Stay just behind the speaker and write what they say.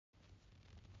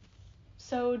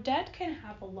So debt can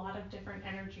have a lot of different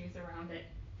energies around it.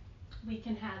 We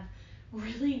can have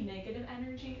really negative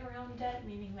energy around debt,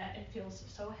 meaning that it feels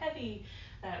so heavy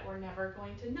that we're never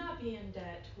going to not be in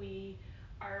debt. We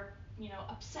are,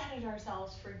 upset at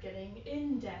ourselves for getting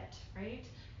in debt, right?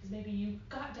 Because maybe you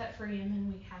got debt free and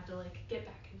then we had to get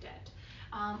back in debt.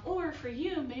 Or for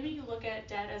you, maybe you look at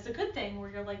debt as a good thing where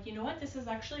you're like, you know what, this has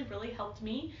actually really helped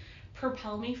me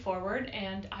propel me forward,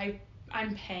 and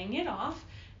I'm paying it off,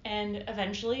 and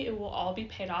eventually it will all be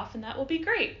paid off, and that will be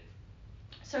great.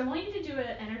 So I want you to do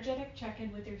an energetic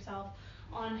check-in with yourself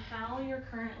on how you're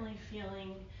currently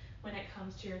feeling when it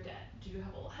comes to your debt. Do you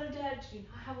have a lot of debt? Do you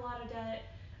not have a lot of debt?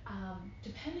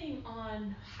 Depending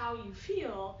on how you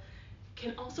feel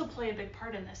can also play a big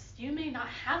part in this. You may not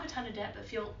have a ton of debt but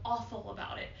feel awful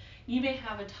about it. You may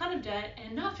have a ton of debt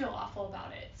and not feel awful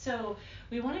about it. So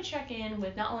we want to check in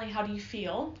with not only how do you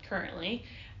feel currently,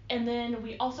 and then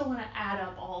we also want to add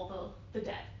up all the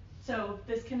debt. So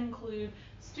this can include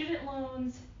student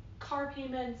loans, car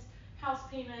payments, house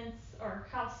payments, or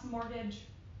house mortgage,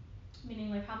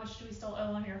 meaning how much do we still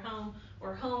owe on your home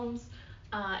or homes.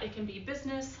 It can be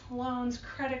business loans,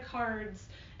 credit cards,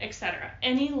 etc.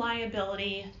 Any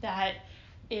liability that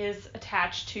is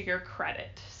attached to your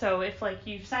credit. So if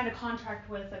you've signed a contract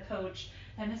with a coach,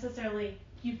 that necessarily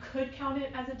you could count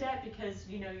it as a debt because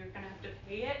you're going to have to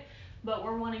pay it, but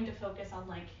we're wanting to focus on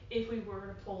if we were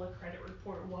to pull a credit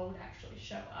report, what would actually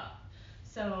show up.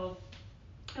 So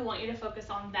I want you to focus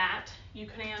on that. You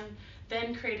can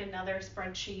then create another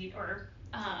spreadsheet or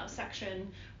section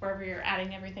wherever you're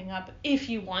adding everything up if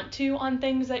you want to on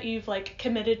things that you've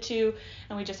committed to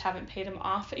and we just haven't paid them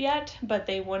off yet, but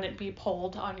they wouldn't be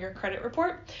pulled on your credit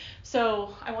report.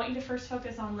 So I want you to first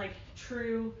focus on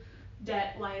true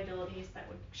debt liabilities that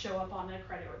would show up on a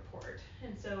credit report.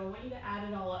 And so I want you to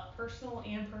add it all up, personal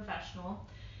and professional.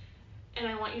 And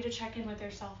I want you to check in with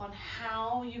yourself on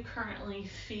how you currently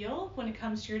feel when it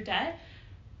comes to your debt.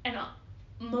 And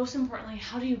most importantly,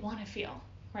 how do you want to feel,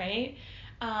 right?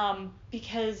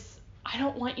 Because I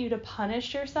don't want you to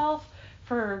punish yourself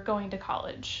for going to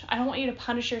college. I don't want you to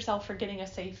punish yourself for getting a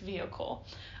safe vehicle.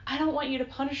 I don't want you to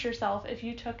punish yourself if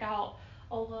you took out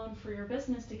a loan for your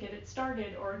business to get it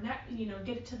started or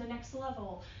get it to the next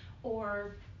level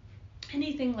or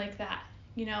anything like that,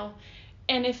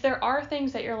 And if there are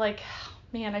things that you're like,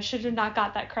 man, I should have not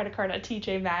got that credit card at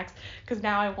TJ Maxx because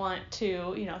now I want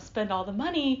to, spend all the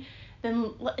money,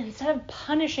 then instead of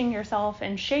punishing yourself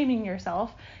and shaming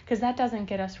yourself, because that doesn't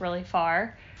get us really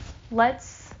far,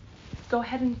 let's go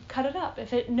ahead and cut it up.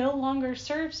 If it no longer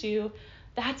serves you,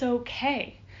 that's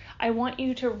okay. I want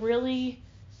you to really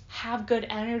have good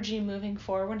energy moving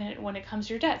forward when it comes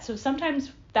to your debt. So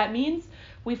sometimes that means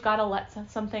we've got to let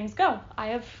some things go. I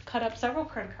have cut up several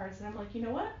credit cards and I'm like, you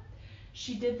know what?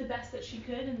 She did the best that she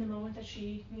could in the moment that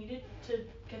she needed to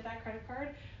get that credit card,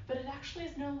 but it actually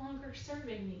is no longer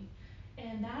serving me.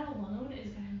 And that alone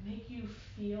is going to make you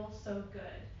feel so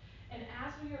good. And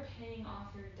as we are paying off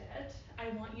your debt, I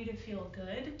want you to feel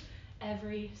good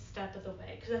every step of the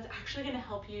way, because that's actually going to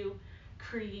help you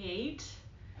create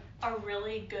a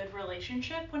really good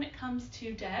relationship when it comes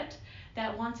to debt,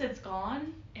 that once it's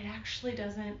gone,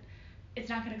 it's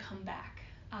not going to come back.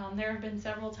 There have been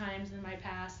several times in my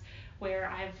past where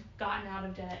I've gotten out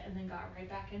of debt and then got right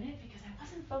back in it because I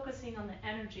wasn't focusing on the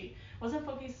energy, wasn't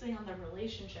focusing on the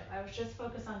relationship. I was just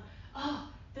focused on, oh,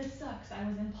 this sucks. I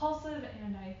was impulsive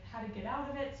and I had to get out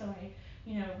of it, so I,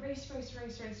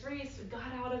 race,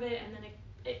 got out of it, and then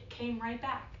it came right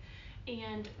back.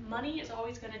 And money is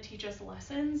always going to teach us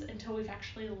lessons until we've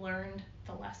actually learned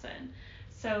the lesson.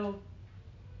 So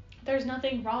there's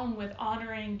nothing wrong with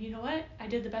honoring, you know what, I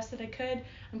did the best that I could.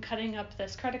 I'm cutting up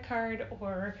this credit card,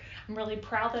 or I'm really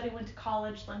proud that I went to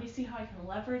college. Let me see how I can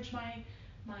leverage my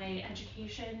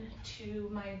education to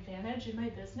my advantage in my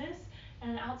business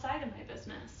and outside of my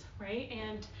business, right?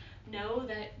 And know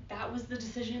that that was the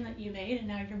decision that you made and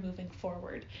now you're moving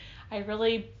forward. I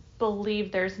really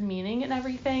believe there's meaning in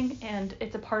everything, and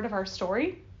it's a part of our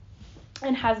story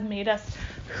and has made us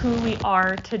who we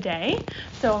are today.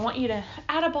 So I want you to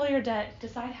add up all your debt,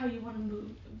 decide how you want to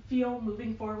feel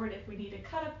moving forward. If we need to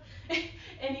cut up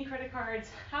any credit cards,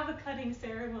 have a cutting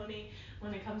ceremony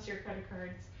when it comes to your credit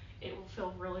cards. It will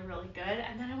feel really, really good.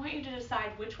 And then I want you to decide,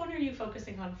 which one are you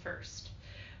focusing on first?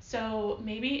 So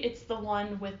maybe it's the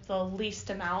one with the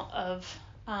least amount of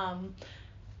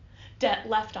debt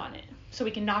left on it, so we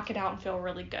can knock it out and feel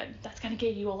really good. That's going to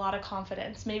give you a lot of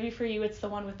confidence. Maybe for you it's the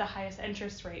one with the highest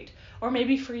interest rate, or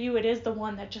maybe for you it is the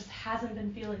one that just hasn't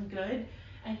been feeling good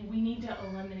and we need to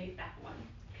eliminate that one.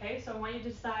 Okay, so I want you to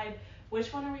decide,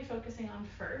 which one are we focusing on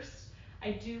first?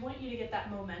 I do want you to get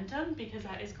that momentum because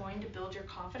that is going to build your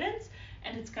confidence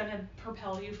and it's going to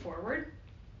propel you forward.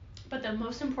 But the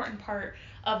most important part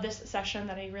of this session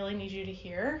that I really need you to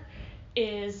hear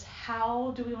is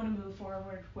how do we want to move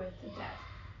forward with debt?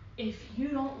 If you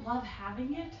don't love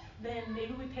having it, then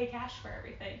maybe we pay cash for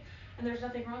everything. And there's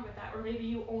nothing wrong with that. Or maybe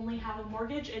you only have a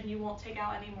mortgage and you won't take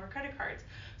out any more credit cards.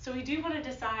 So we do want to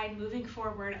decide moving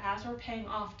forward as we're paying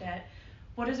off debt,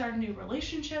 what is our new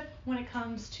relationship when it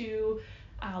comes to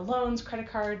loans, credit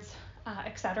cards,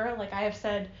 etc. Like I have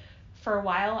said for a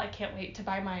while, I can't wait to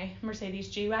buy my Mercedes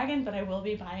G-Wagon, but I will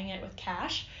be buying it with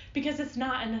cash because it's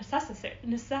not a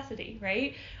necessity,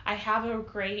 right? I have a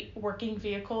great working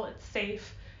vehicle. It's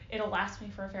safe. It'll last me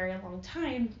for a very long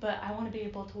time, but I want to be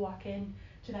able to walk in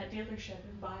to that dealership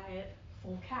and buy it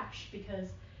full cash because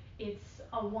it's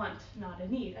a want, not a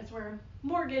need. That's where a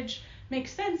mortgage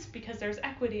makes sense because there's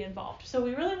equity involved. So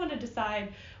we really want to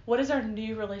decide what is our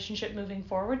new relationship moving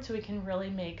forward so we can really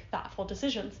make thoughtful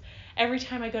decisions. Every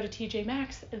time I go to TJ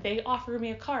Maxx, they offer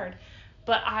me a card,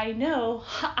 but I know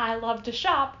I love to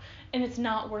shop and it's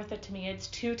not worth it to me. It's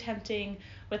too tempting.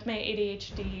 With my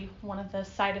ADHD, one of the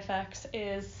side effects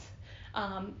is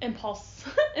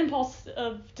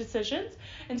impulsive decisions,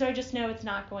 and so I just know it's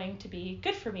not going to be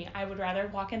good for me. I would rather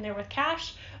walk in there with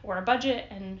cash or a budget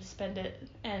and spend it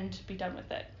and be done with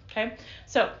it. Okay,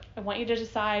 so I want you to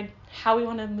decide how we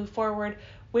want to move forward,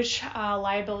 which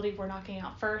liability we're knocking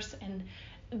out first, and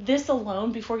this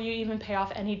alone, before you even pay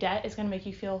off any debt, is going to make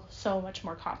you feel so much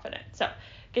more confident. So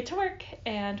get to work,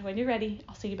 and when you're ready,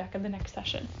 I'll see you back in the next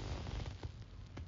session.